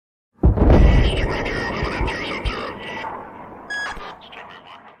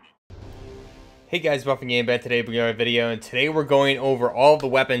Hey guys, Buffing Game Bed. Today we're doing a video, and today we're going over all of the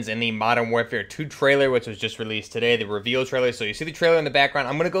weapons in the Modern Warfare 2 trailer, which was just released today, the reveal trailer. So you see the trailer in the background.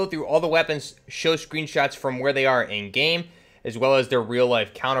 I'm going to go through all the weapons, show screenshots from where they are in game, as well as their real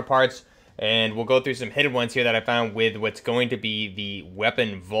life counterparts. And we'll go through some hidden ones here that I found with what's going to be the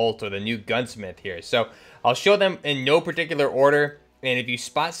weapon vault or the new gunsmith here. So I'll show them in no particular order, and if you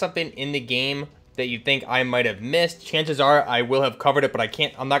spot something in the game that you think I might have missed, chances are I will have covered it, but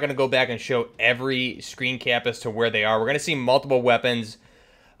I'm not going to go back and show every screen cap as to where they are. We're going to see multiple weapons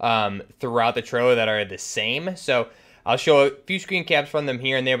throughout the trailer that are the same. So I'll show a few screen caps from them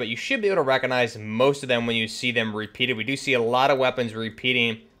here and there, but you should be able to recognize most of them when you see them repeated. We do see a lot of weapons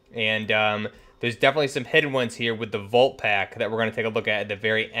repeating, and there's definitely some hidden ones here with the Vault Pack that we're going to take a look at the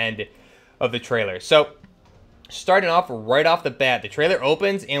very end of the trailer. So starting off right off the bat, the trailer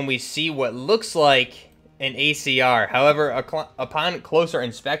opens and we see what looks like an ACR. However, upon closer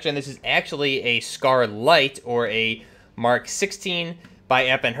inspection, this is actually a SCAR Light or a Mark 16 by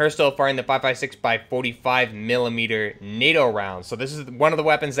Eppen Herstal, firing the 5.56 by 45 millimeter NATO round. So this is one of the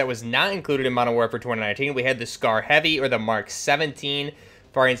weapons that was not included in Modern Warfare 2019. We had the SCAR Heavy or the Mark 17,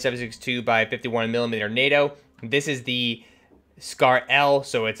 firing 7.62 by 51 millimeter NATO. This is the SCAR L,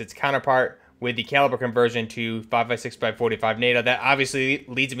 so it's its counterpart with the caliber conversion to 5.56 by 45 NATO. That obviously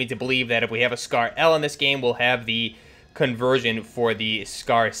leads me to believe that if we have a SCAR L in this game, we'll have the conversion for the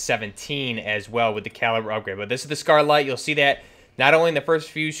SCAR 17 as well with the caliber upgrade. But this is the SCAR Light. You'll see that not only in the first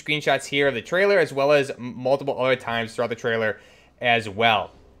few screenshots here of the trailer, as well as multiple other times throughout the trailer as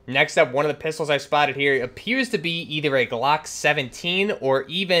well. Next up, one of the pistols I spotted here appears to be either a Glock 17 or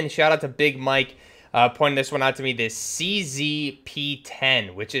even, shout out to Big Mike, pointing this one out to me, the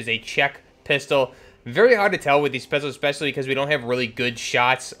CZP-10, which is a Czech pistol. Very hard to tell with these pistols, especially because we don't have really good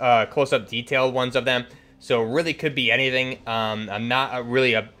shots, close-up detailed ones of them. So really could be anything. I'm not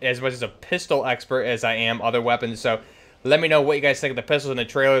really as much as a pistol expert as I am other weapons. So let me know what you guys think of the pistols in the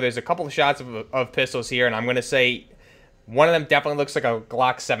trailer. There's a couple of shots of pistols here, and I'm going to say one of them definitely looks like a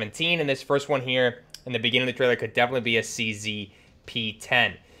Glock 17, and this first one here in the beginning of the trailer could definitely be a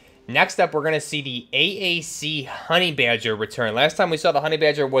CZP-10. Next up, we're going to see the AAC Honey Badger return. Last time we saw the Honey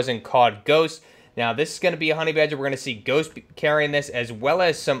Badger was in COD Ghost. Now, this is going to be a Honey Badger. We're going to see Ghost carrying this, as well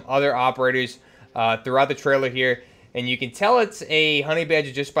as some other operators throughout the trailer here. And you can tell it's a Honey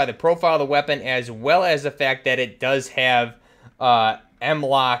Badger just by the profile of the weapon, as well as the fact that it does have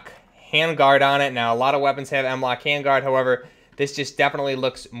M-Lock handguard on it. Now, a lot of weapons have M-Lock handguard. However, this just definitely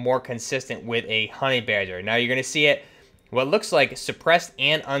looks more consistent with a Honey Badger. Now, you're going to see it what looks like suppressed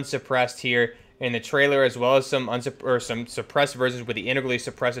and unsuppressed here in the trailer, as well as some suppressed versions with the integrally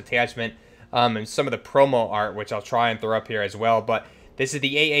suppressed attachment, and some of the promo art, which I'll try and throw up here as well. But this is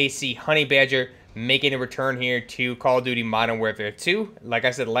the AAC Honey Badger making a return here to Call of Duty Modern Warfare 2. Like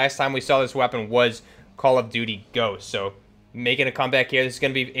I said, last time we saw this weapon was Call of Duty Ghost. So making a comeback here. This is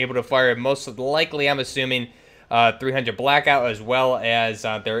going to be able to fire most likely, I'm assuming, 300 blackout, as well as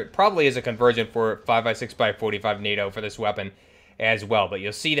there probably is a conversion for 5.56 by 45 NATO for this weapon as well. But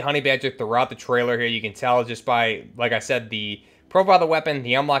you'll see the Honey Badger throughout the trailer here. You can tell just by, like I said, the profile of the weapon,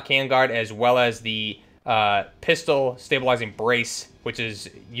 the unlock handguard, as well as the pistol stabilizing brace, which is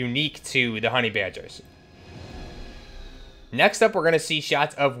unique to the Honey Badgers. Next up, we're going to see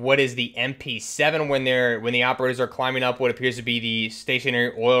shots of what is the MP7 when the operators are climbing up what appears to be the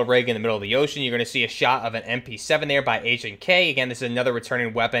stationary oil rig in the middle of the ocean. You're going to see a shot of an MP7 there by H&K. Again, this is another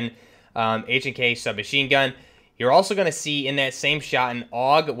returning weapon, H&K submachine gun. You're also going to see in that same shot an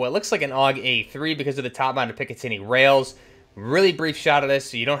AUG, what looks like an AUG A3 because of the top-mounted Picatinny rails. Really brief shot of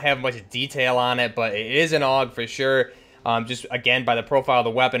this, so you don't have much detail on it, but it is an AUG for sure. Just, again, by the profile of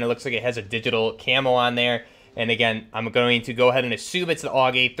the weapon, it looks like it has a digital camo on there. And again, I'm going to go ahead and assume it's the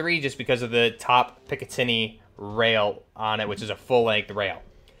AUG A3 just because of the top Picatinny rail on it, which is a full-length rail.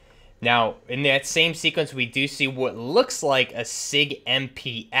 Now, in that same sequence, we do see what looks like a SIG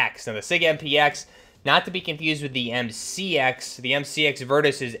MPX. Now, the SIG MPX, not to be confused with the MCX. The MCX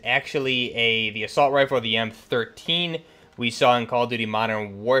Virtus is actually the assault rifle, the M13 we saw in Call of Duty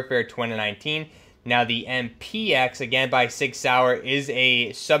Modern Warfare 2019. Now, the MPX, again by Sig Sauer, is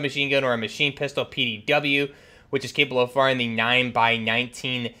a submachine gun or a machine pistol PDW, which is capable of firing the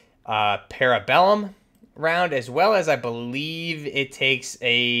 9x19 Parabellum round, as well as I believe it takes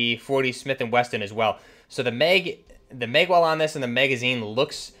a 40 Smith & Wesson as well. So the magwell on this and the magazine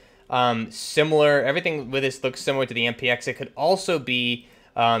looks similar. Everything with this looks similar to the MPX. It could also be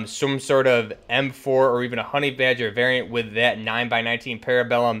some sort of M4 or even a Honey Badger variant with that 9x19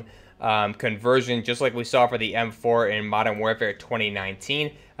 Parabellum conversion, just like we saw for the M4 in Modern Warfare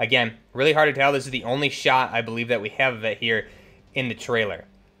 2019. Again, really hard to tell. This is the only shot I believe that we have of it here in the trailer.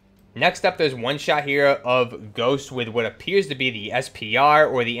 Next up, there's one shot here of Ghost with what appears to be the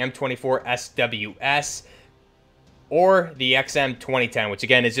SPR or the M24 SWS or the XM 2010, which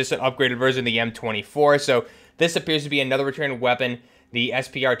again is just an upgraded version of the M24. So this appears to be another return weapon. The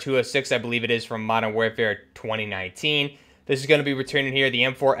SPR 206, I believe it is, from Modern Warfare 2019. This is going to be returning here, the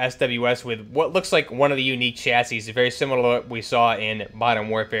M4 SWS with what looks like one of the unique chassis, very similar to what we saw in Modern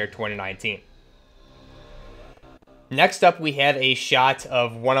Warfare 2019. Next up, we have a shot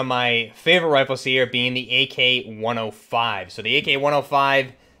of one of my favorite rifles here, being the AK-105. So the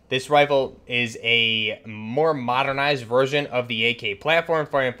AK-105, this rifle is a more modernized version of the AK platform,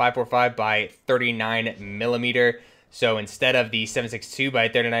 firing 5.45 by 39 millimeter. So instead of the 7.62 by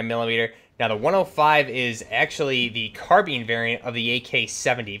 39 millimeter, now the 105 is actually the carbine variant of the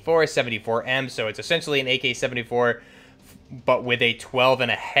AK-74, 74M. So it's essentially an AK-74, but with a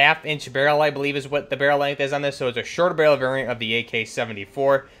 12.5-inch barrel, I believe is what the barrel length is on this. So it's a shorter barrel variant of the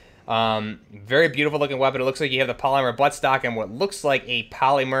AK-74. Very beautiful looking weapon. It looks like you have the polymer buttstock and what looks like a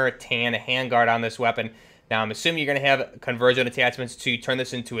polymer tan handguard on this weapon. Now I'm assuming you're going to have conversion attachments to turn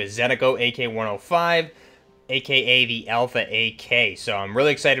this into a Zenico AK-105, aka the Alpha AK. So I'm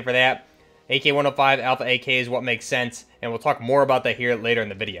really excited for that. AK-105 Alpha AK is what makes sense, and we'll talk more about that here later in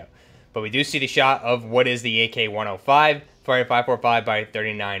the video. But we do see the shot of what is the AK-105, firing 5.45 by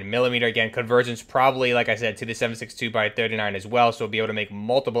 39 millimeter. Again, conversions probably, like I said, to the 7.62 by 39 as well, so we'll be able to make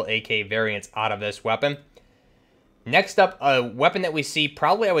multiple AK variants out of this weapon. Next up, a weapon that we see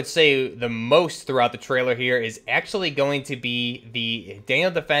probably, I would say, the most throughout the trailer here is actually going to be the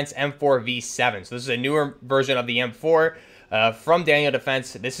Daniel Defense M4V7. So this is a newer version of the M4 from Daniel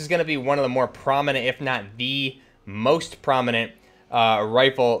Defense. This is going to be one of the more prominent, if not the most prominent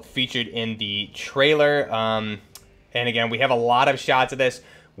rifle featured in the trailer. And again, we have a lot of shots of this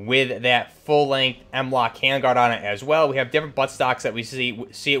with that full-length M-LOK handguard on it as well. We have different buttstocks that we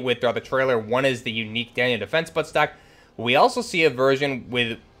see it with throughout the trailer. One is the unique Daniel Defense buttstock. We also see a version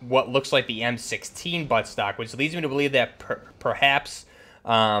with what looks like the M16 buttstock, which leads me to believe that perhaps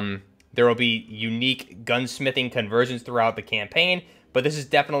there will be unique gunsmithing conversions throughout the campaign. But this is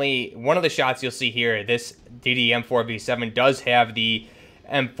definitely one of the shots you'll see here. This DD-M4V7 does have the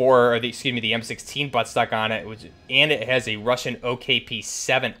M4, or the M16 buttstock on it, and it has a Russian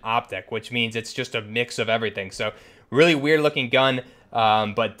OKP-7 optic, which means it's just a mix of everything. So really weird looking gun,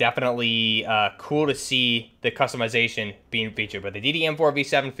 but definitely cool to see the customization being featured. But the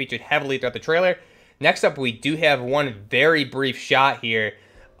DD-M4V7 featured heavily throughout the trailer. Next up, we do have one very brief shot here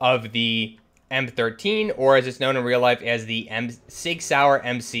of the M13, or as it's known in real life as the SIG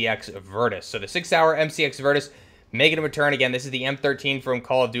MCX Virtus. So the SIG MCX Virtus making a return again. This is the M13 from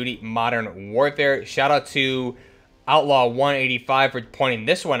Call of Duty Modern Warfare. Shout out to Outlaw 185 for pointing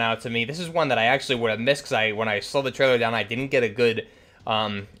this one out to me. This is one that I actually would have missed because when I slowed the trailer down, I didn't get a good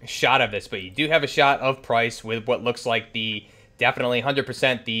shot of this. But you do have a shot of Price with what looks like the definitely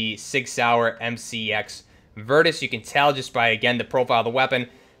 100% the SIG MCX Virtus. You can tell just by, again, the profile of the weapon,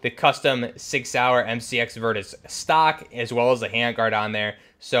 the custom SIG MCX Virtus stock, as well as the handguard on there.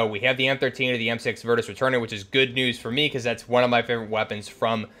 So we have the M13 or the M6 Virtus returning, which is good news for me because that's one of my favorite weapons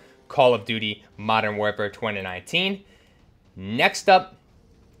from Call of Duty Modern Warfare 2019. Next up,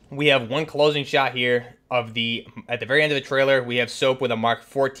 we have one closing shot here of at the very end of the trailer, we have Soap with a Mark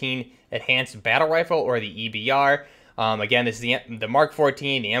 14 Enhanced Battle Rifle, or the EBR. Again, this is the Mark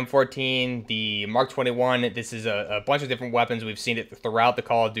 14, the M14, the Mark 21. This is a bunch of different weapons. We've seen it throughout the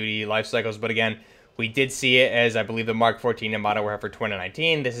Call of Duty life cycles, but again, we did see it as, I believe, the Mark 14 in Modern Warfare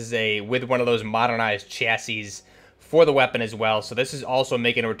 2019. This is with one of those modernized chassis for the weapon as well. So this is also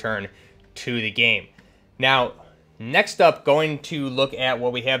making a return to the game. Now, next up, going to look at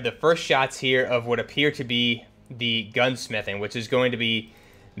what we have the first shots here of what appear to be the gunsmithing, which is going to be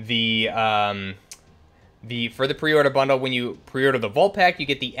for the pre-order bundle. When you pre-order the Volt Pack, you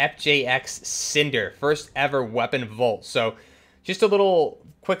get the FJX Cinder, first ever weapon Volt. So just a little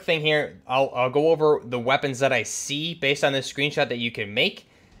quick thing here. I'll go over the weapons that I see based on this screenshot that you can make,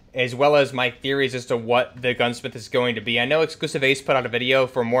 as well as my theories as to what the gunsmith is going to be. I know Exclusive Ace put out a video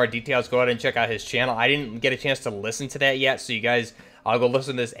for more details. Go ahead and check out his channel. I didn't get a chance to listen to that yet, so you guys, I'll go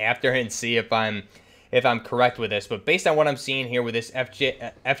listen to this after and see if I'm correct with this. But based on what I'm seeing here with this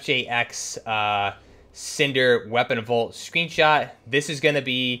FJX Cinder Weapon Volt screenshot, this is going to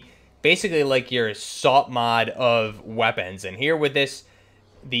be basically like your assault mod of weapons. And here with this,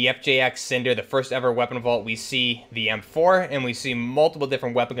 the FJX Cinder, the first ever weapon vault, we see the M4, and we see multiple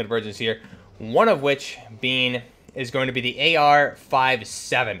different weapon conversions here, one of which is going to be the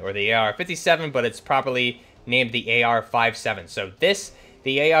AR-57, or the AR-57, but it's properly named the AR-57. So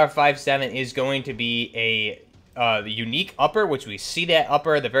the AR-57 is going to be the unique upper, which we see that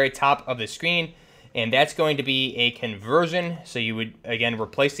upper at the very top of the screen, and that's going to be a conversion. So you would, again,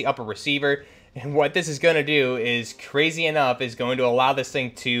 replace the upper receiver. And what this is going to do is, crazy enough, is going to allow this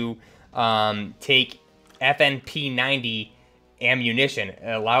thing to take FNP90 ammunition,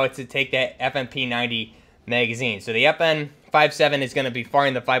 allow it to take that FNP90 magazine. So the FN57 is going to be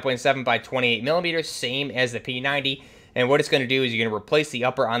firing the 5.7 by 28 millimeters, same as the P90. And what it's going to do is you're going to replace the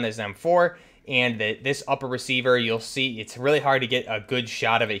upper on this M4, and this upper receiver, you'll see it's really hard to get a good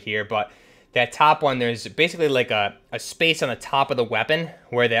shot of it here, but that top one, there's basically like a space on the top of the weapon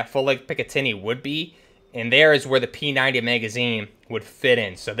where that full-length Picatinny would be, and there is where the P90 magazine would fit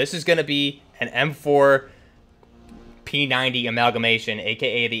in. So this is going to be an M4 P90 amalgamation,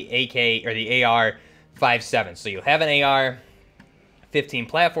 aka the AK or the AR-57. So you'll have an AR-15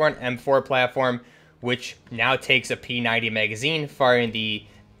 platform, M4 platform, which now takes a P90 magazine, firing the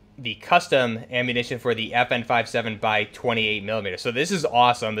custom ammunition for the FN57 by 28 millimeters. So this is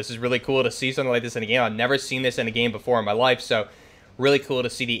awesome. This is really cool to see something like this in a game. I've never seen this in a game before in my life, so really cool to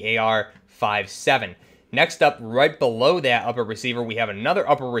see the AR-57. Next up, right below that upper receiver, we have another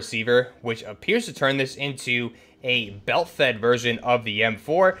upper receiver, which appears to turn this into a belt-fed version of the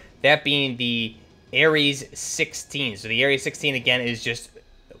M4, that being the Ares 16. So the Ares 16, again, is just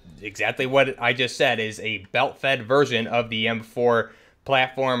exactly what I just said, is a belt-fed version of the M4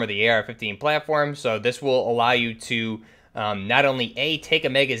 platform or the AR-15 platform. So this will allow you to not only take a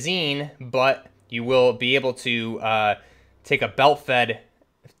magazine, but you will be able to take a belt-fed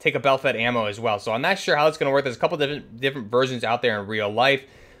ammo as well. So I'm not sure how it's going to work. There's a couple different versions out there in real life.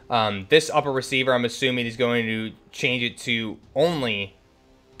 This upper receiver, I'm assuming, is going to change it to only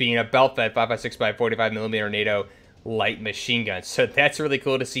being a belt-fed 5.56 by 45 millimeter NATO light machine gun. So that's really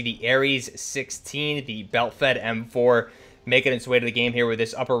cool to see the Ares 16, the belt-fed M4, making its way to the game here with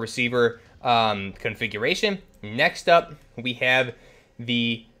this upper receiver configuration. Next up, we have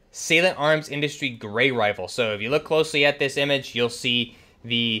the Salient Arms Industry Gray Rifle. So if you look closely at this image, you'll see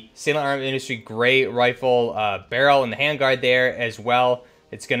the Salient Arms Industry Gray Rifle barrel and the handguard there as well.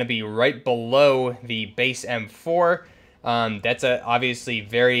 It's going to be right below the base M4. That's obviously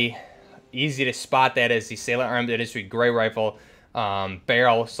very easy to spot that as the Salient Arms Industry Gray Rifle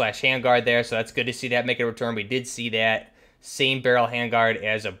barrel slash handguard there. So that's good to see that make a return. We did see that same barrel handguard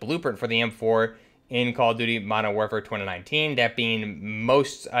as a blueprint for the M4 in Call of Duty Modern Warfare 2019. That being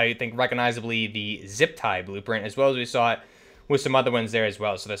most, I think, recognizably the zip tie blueprint, as well as we saw it with some other ones there as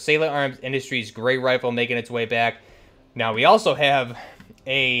well. So the Salient Arms Industries Gray Rifle making its way back. Now we also have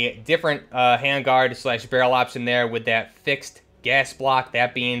a different handguard slash barrel option there with that fixed gas block,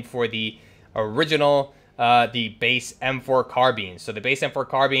 that being for the original, the base M4 carbine. So the base M4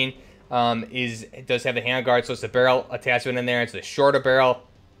 carbine it does have the handguard, so it's a barrel attachment in there. It's a shorter barrel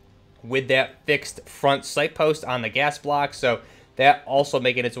with that fixed front sight post on the gas block, so that also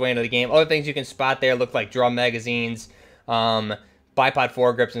making its way into the game. Other things you can spot there look like drum magazines, bipod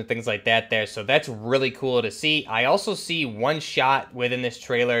foregrips, and things like that there. So that's really cool to see. I also see one shot within this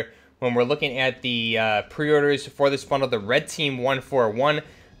trailer when we're looking at the pre-orders for this bundle, the Red Team 141.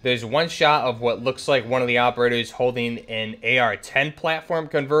 There's one shot of what looks like one of the operators holding an AR-10 platform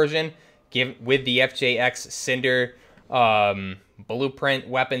conversion with the FJX Cinder blueprint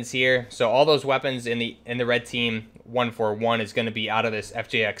weapons here. So all those weapons in the Red Team 141 is going to be out of this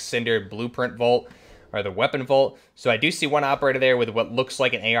FJX Cinder blueprint vault, or the weapon vault. So I do see one operator there with what looks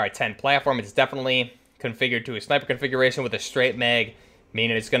like an AR-10 platform. It's definitely configured to a sniper configuration with a straight mag,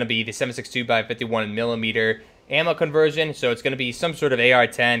 meaning it's going to be the 7.62 by 51 millimeter ammo conversion. So it's going to be some sort of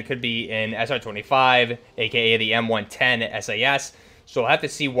AR-10, could be an SR-25, aka the M110 SAS. So we'll have to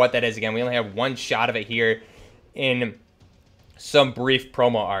see what that is. Again, we only have one shot of it here in some brief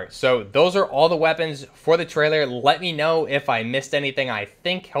promo art. So those are all the weapons for the trailer. Let me know if I missed anything. I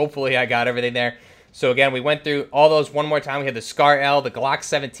think hopefully I got everything there. So again, we went through all those one more time. We had the Scar L, the Glock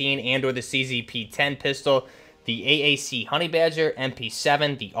 17, and or the CZP-10 pistol, the AAC Honey Badger,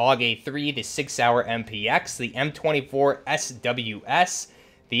 MP7, the AUG A3, the SIG MCX, the M24 SWS,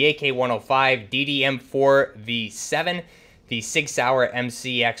 the AK-105, DDM4 V7, the SIG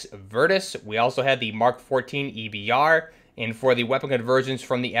MCX Virtus. We also had the Mark 14 EBR, and for the weapon conversions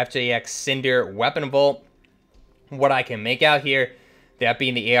from the FJX Cinder weapon vault, what I can make out here, that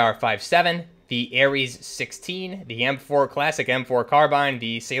being the AR-57, the Ares 16, the M4 Classic M4 Carbine,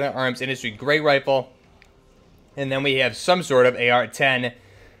 the Salient Arms Industry Gray Rifle, and then we have some sort of AR-10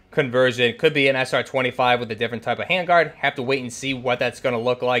 conversion. Could be an SR-25 with a different type of handguard. Have to wait and see what that's going to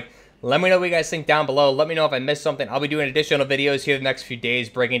look like. Let me know what you guys think down below. Let me know if I missed something. I'll be doing additional videos here the next few days,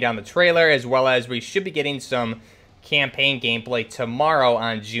 breaking down the trailer, as well as we should be getting some campaign gameplay tomorrow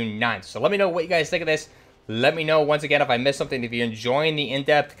on June 9th. So let me know what you guys think of this. Let me know, once again, if I missed something. If you're enjoying the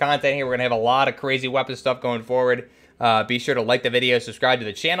in-depth content here, we're going to have a lot of crazy weapon stuff going forward. Be sure to like the video, subscribe to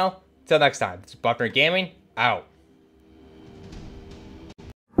the channel. Until next time, this is Buckner Gaming, out.